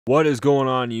What is going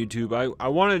on, YouTube? I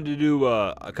wanted to do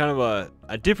a kind of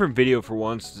a different video for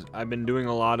once. I've been doing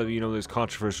a lot of, these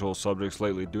controversial subjects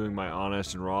lately, doing my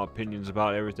honest and raw opinions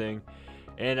about everything.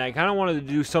 And I kind of wanted to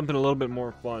do something a little bit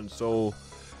more fun. So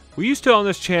we used to, on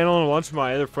this channel, and a bunch of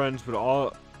my other friends would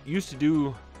all used to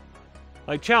do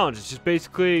like challenges. Just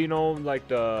basically, like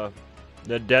the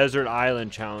desert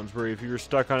island challenge, where if you were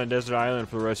stuck on a desert island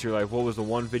for the rest of your life, what was the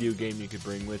one video game you could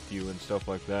bring with you and stuff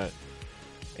like that.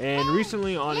 And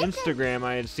recently on Instagram,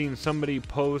 I had seen somebody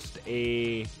post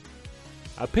a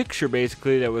picture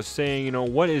basically that was saying,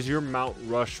 what is your Mount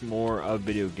Rushmore of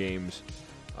video games?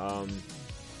 And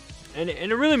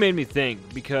it really made me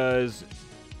think, because,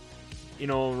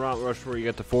 Mount Rushmore, you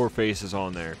got the four faces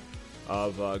on there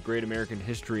of great American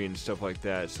history and stuff like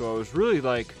that. So I was really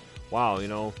like, wow,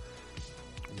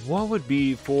 what would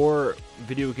be four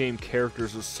video game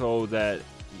characters or so that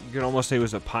you can almost say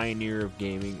was a pioneer of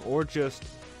gaming, or just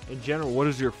in general, what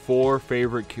is your four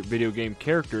favorite video game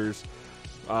characters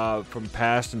from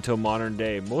past until modern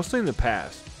day? Mostly in the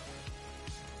past.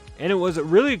 And it was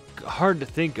really hard to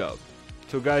think of.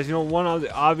 So guys, one of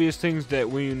the obvious things that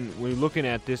when we're looking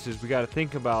at this is we got to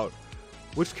think about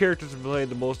which characters have played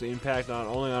the most impact not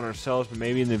only on ourselves, but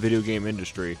maybe in the video game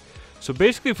industry. So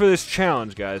basically for this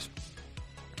challenge, guys,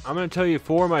 I'm going to tell you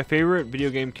four of my favorite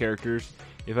video game characters.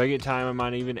 If I get time, I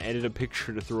might even edit a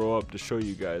picture to throw up to show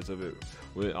you guys of it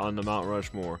on the Mount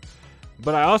Rushmore.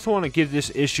 But I also want to give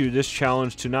this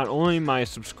challenge to not only my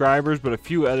subscribers, but a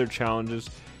few other channels,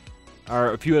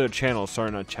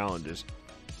 sorry, not challenges.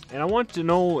 And I want to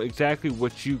know exactly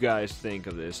what you guys think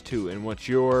of this too, and what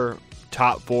your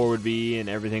top four would be and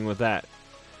everything with that.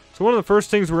 So one of the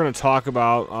first things we're going to talk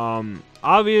about,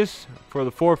 obvious for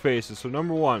the four faces. So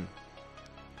number one,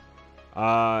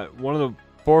 one of the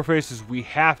four faces we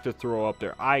have to throw up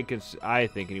there, I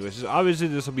think anyways. Obviously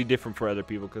this will be different for other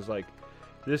people, because like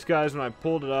this guy's, when I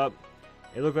pulled it up,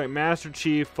 it looked like Master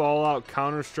Chief, Fallout,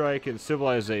 Counter-Strike, and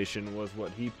Civilization was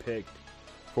what he picked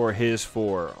for his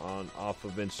four off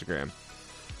of Instagram.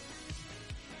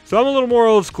 So I'm a little more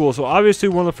old school, so obviously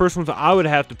one of the first ones I would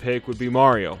have to pick would be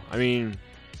Mario. I mean,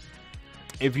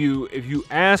 if you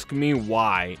ask me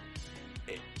why,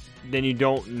 then you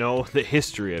don't know the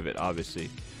history of it, obviously.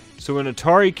 So when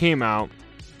Atari came out,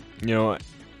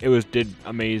 it did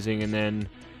amazing, and then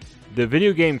the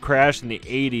video game crash in the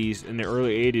 80s, in the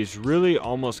early 80s, really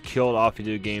almost killed off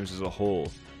video games as a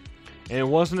whole. And it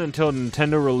wasn't until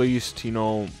Nintendo released,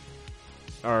 the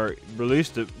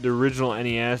original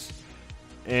NES,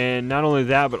 and not only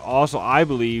that, but also I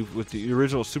believe with the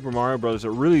original Super Mario Bros. It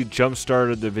really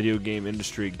jump-started the video game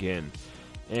industry again.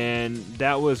 And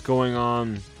that was going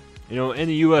on, in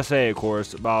the USA, of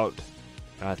course, about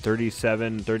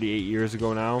 38 years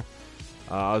ago now.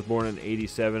 I was born in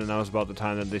 87, and that was about the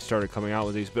time that they started coming out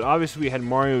with these. But obviously we had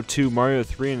Mario 2, Mario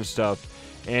 3 and stuff,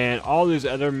 and all these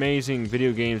other amazing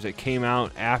video games that came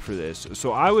out after this.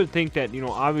 So I would think that,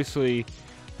 obviously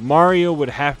Mario would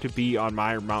have to be on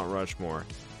my Mount Rushmore.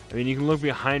 I mean, you can look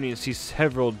behind me and see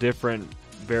several different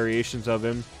variations of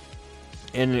him.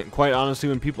 And quite honestly,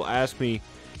 when people ask me,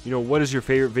 what is your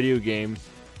favorite video game,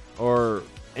 or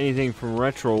anything from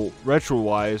retro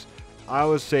wise, I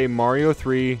would say Mario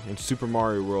 3 and Super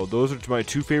Mario World. Those are my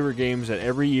two favorite games that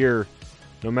every year,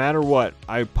 no matter what,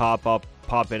 I pop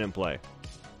in and play.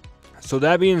 So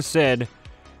that being said,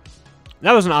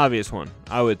 that was an obvious one,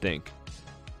 I would think.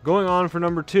 Going on for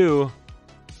number two,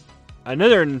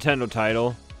 another Nintendo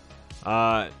title,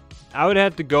 I would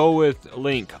have to go with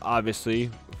Link, obviously,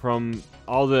 from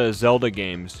all the Zelda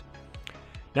games.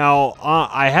 Now,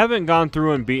 I haven't gone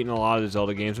through and beaten a lot of the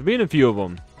Zelda games. I've beaten a few of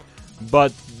them.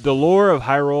 But the lore of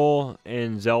Hyrule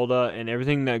and Zelda and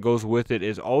everything that goes with it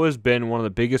has always been one of the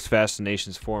biggest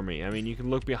fascinations for me. I mean, you can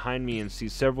look behind me and see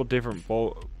several different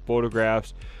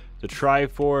photographs. The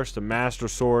Triforce, the Master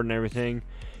Sword, and everything.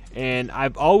 And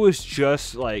I've always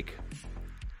just, I've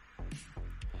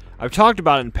talked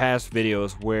about it in past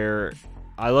videos where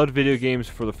I loved video games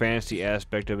for the fantasy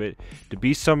aspect of it, to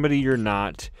be somebody you're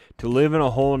not, to live in a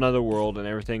whole another world and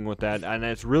everything with that, and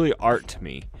it's really art to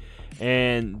me.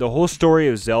 And the whole story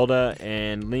of Zelda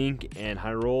and Link and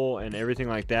Hyrule and everything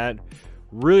like that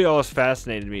really always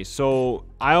fascinated me. So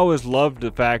I always loved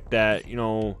the fact that,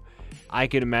 I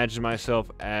could imagine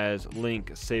myself as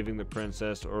Link saving the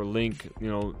princess, or Link,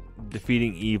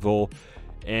 defeating evil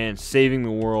and saving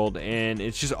the world. And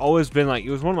it's just always been it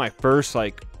was one of my first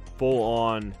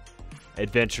full-on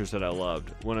adventures that I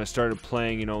loved when I started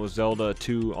playing, Zelda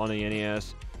 2 on the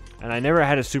NES. And I never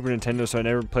had a Super Nintendo, so I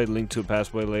never played Link to a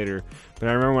Past Way later. But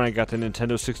I remember when I got the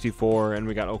Nintendo 64 and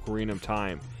we got Ocarina of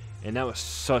Time. And that was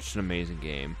such an amazing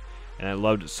game. And I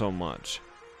loved it so much.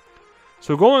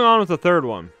 So going on with the third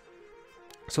one.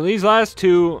 So these last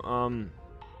two,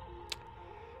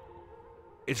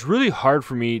 it's really hard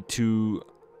for me to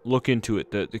look into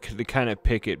it, to kind of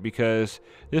pick it, because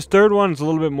this third one is a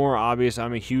little bit more obvious.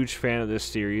 I'm a huge fan of this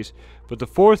series, but the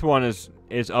fourth one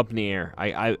is up in the air.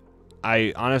 I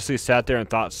honestly sat there and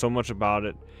thought so much about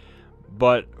it,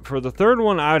 but for the third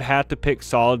one, I would have to pick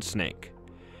Solid Snake.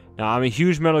 Now, I'm a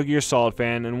huge Metal Gear Solid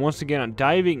fan, and once again, I'm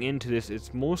diving into this.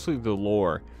 It's mostly the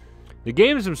lore. The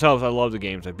games themselves, I love the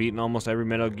games. I've beaten almost every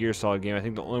Metal Gear Solid game. I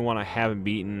think the only one I haven't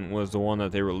beaten was the one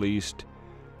that they released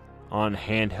on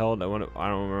handheld. I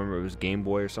don't remember, it was Game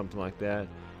Boy or something like that.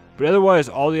 But otherwise,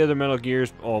 all the other Metal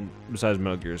Gears, besides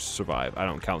Metal Gears Survive, I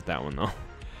don't count that one though.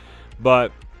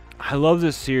 But I love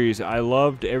this series. I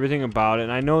loved everything about it.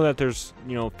 And I know that there's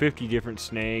 50 different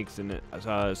snakes, and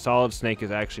Solid Snake is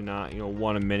actually not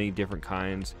one of many different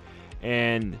kinds.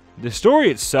 And the story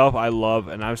itself I love,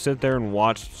 and I've sat there and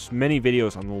watched many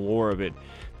videos on the lore of it,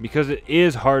 because it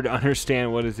is hard to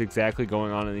understand what is exactly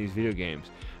going on in these video games.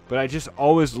 But I just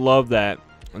always love that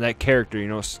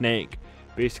character, Snake,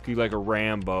 basically like a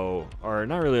Rambo, or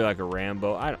not really like a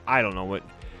Rambo. I don't know what.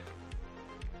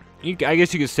 I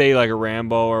guess you could say like a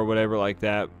Rambo or whatever like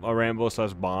that. A Rambo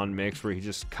 / Bond mix, where he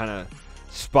just kind of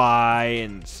spy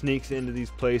and sneaks into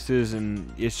these places,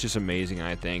 and it's just amazing,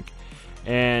 I think.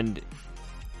 And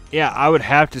yeah, I would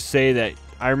have to say that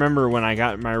I remember when I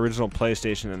got my original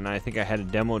PlayStation, and I think I had a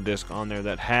demo disc on there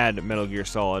that had Metal Gear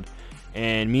Solid,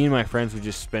 and me and my friends would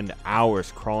just spend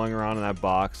hours crawling around in that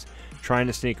box, trying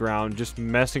to sneak around, just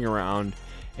messing around.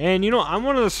 And I'm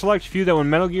one of the select few that when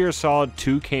Metal Gear Solid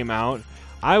 2 came out,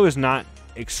 I was not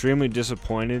extremely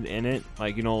disappointed in it.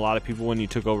 Like, a lot of people, when you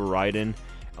took over Raiden,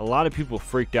 a lot of people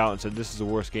freaked out and said this is the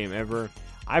worst game ever.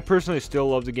 I personally still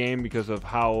love the game because of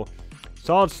how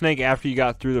Solid Snake, after you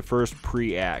got through the first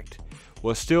pre-act,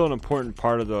 was still an important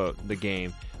part of the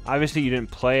game. Obviously, you didn't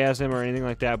play as him or anything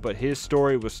like that, but his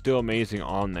story was still amazing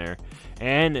on there.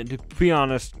 And to be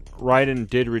honest, Raiden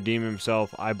did redeem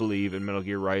himself, I believe, in Metal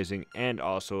Gear Rising and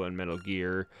also in Metal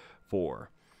Gear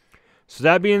 4. So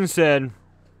that being said,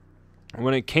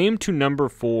 when it came to number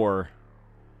 4,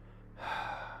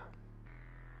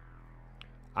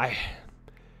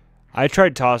 I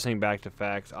tried tossing back to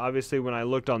facts. Obviously, when I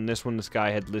looked on this one, this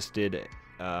guy had listed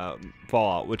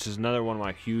Fallout, which is another one of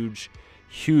my huge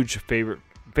favorite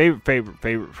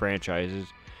franchises.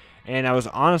 And I was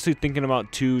honestly thinking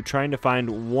about trying to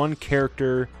find one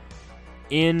character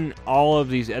in all of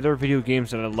these other video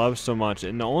games that I love so much.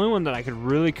 And the only one that I could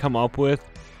really come up with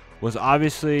was,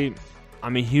 obviously,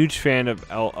 I'm a huge fan of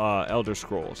Elder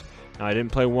Scrolls. Now, I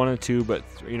didn't play 1 and 2, but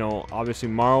obviously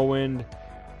Morrowind,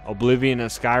 Oblivion, and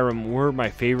Skyrim were my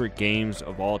favorite games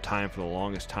of all time for the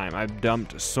longest time. I've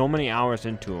dumped so many hours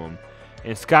into them,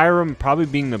 and Skyrim probably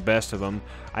being the best of them.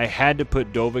 I had to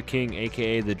put Dovahkiin,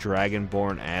 aka the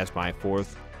Dragonborn, as my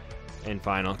 4th and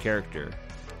final character.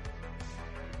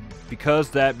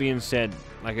 Because that being said,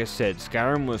 like I said,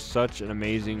 Skyrim was such an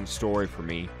amazing story for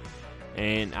me,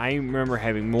 and I remember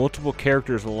having multiple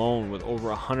characters alone with over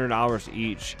 100 hours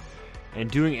each, and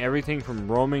doing everything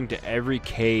from roaming to every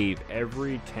cave,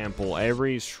 every temple,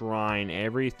 every shrine,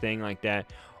 everything like that.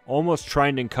 Almost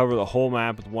trying to cover the whole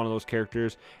map with one of those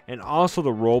characters. And also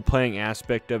the role-playing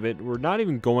aspect of it. We're not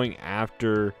even going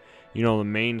after, the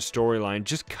main storyline.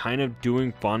 Just kind of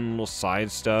doing fun little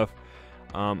side stuff.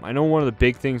 I know one of the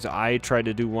big things I tried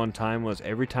to do one time was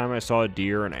every time I saw a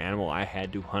deer or an animal, I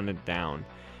had to hunt it down.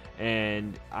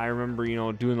 And I remember,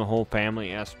 doing the whole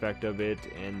family aspect of it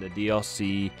and the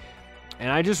DLC. And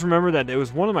I just remember that it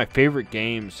was one of my favorite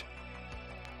games.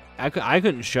 I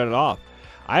couldn't shut it off.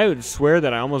 I would swear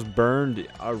that I almost burned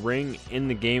a ring in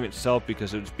the game itself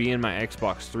because it was being my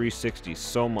Xbox 360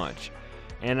 so much.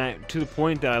 And to the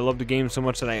point that I loved the game so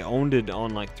much that I owned it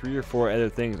on like 3 or 4 other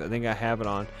things. I think I have it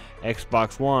on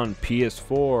Xbox One,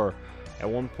 PS4. At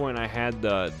one point I had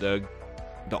the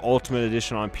Ultimate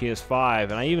Edition on PS5,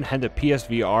 and I even had the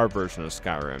PSVR version of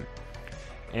Skyrim.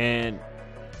 And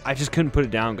I just couldn't put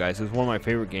it down, guys. It was one of my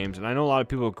favorite games, and I know a lot of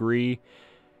people agree.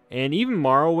 And even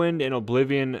Morrowind and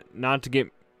Oblivion, not to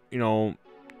get,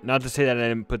 not to say that I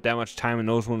didn't put that much time in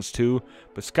those ones too,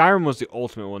 but Skyrim was the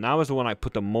ultimate one. That was the one I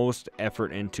put the most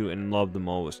effort into and loved the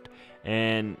most.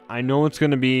 And I know it's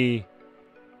going to be,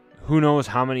 who knows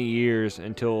how many years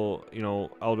until,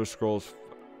 Elder Scrolls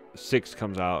 6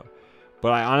 comes out.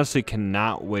 But I honestly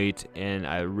cannot wait, and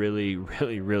I really,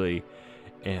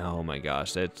 and oh my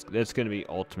gosh, that's going to be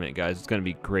ultimate, guys. It's going to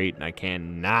be great, and I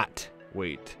cannot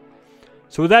wait.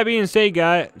 So with that being said,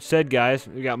 guys,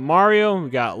 we got Mario, we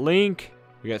got Link,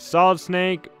 we got Solid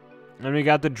Snake, and we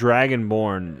got the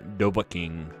Dragonborn,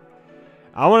 Dovahkiin.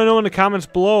 I want to know in the comments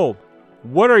below,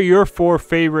 what are your 4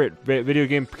 favorite video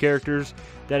game characters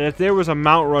that if there was a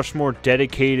Mount Rushmore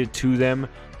dedicated to them,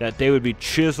 that they would be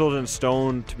chiseled in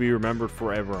stone to be remembered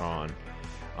forever on?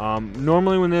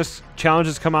 Normally when this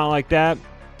challenges come out like that,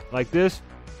 like this,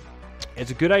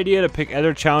 it's a good idea to pick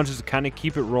other challenges to kind of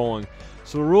keep it rolling.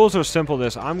 So the rules are simple.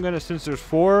 Since there's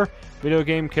 4 video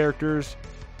game characters,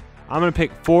 I'm gonna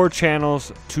pick 4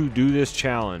 channels to do this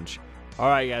challenge.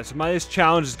 Alright guys, so this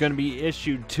challenge is gonna be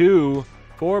issued to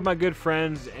 4 of my good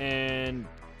friends, and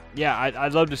yeah,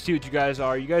 I'd love to see what you guys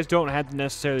are. You guys don't have to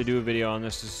necessarily do a video on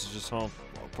this. This is just all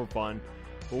for fun.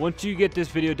 But once you get this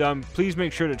video done, please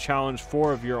make sure to challenge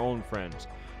 4 of your own friends.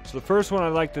 So the first one I'd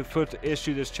like to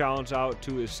issue this challenge out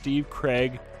to is Steve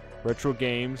Craig, Retro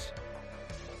Games.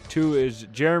 2 is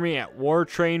Jeremy at War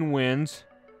Train Wins.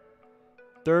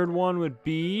 3rd one would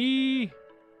be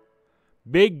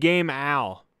Big Game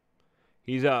Al.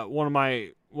 He's one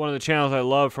of the channels I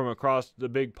love from across the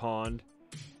big pond.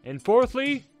 And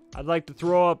 4thly, I'd like to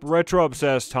throw up Retro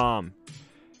Obsessed Tom.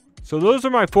 So those are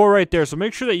my 4 right there. So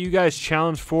make sure that you guys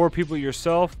challenge 4 people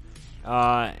yourself.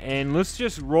 And let's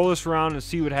just roll this around and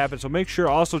see what happens. So make sure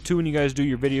also too, when you guys do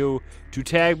your video, to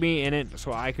tag me in it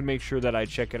so I can make sure that I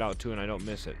check it out too and I don't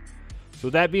miss it. So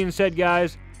that being said,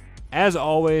 guys, as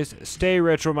always, stay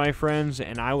retro, my friends,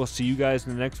 and I will see you guys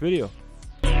in the next video.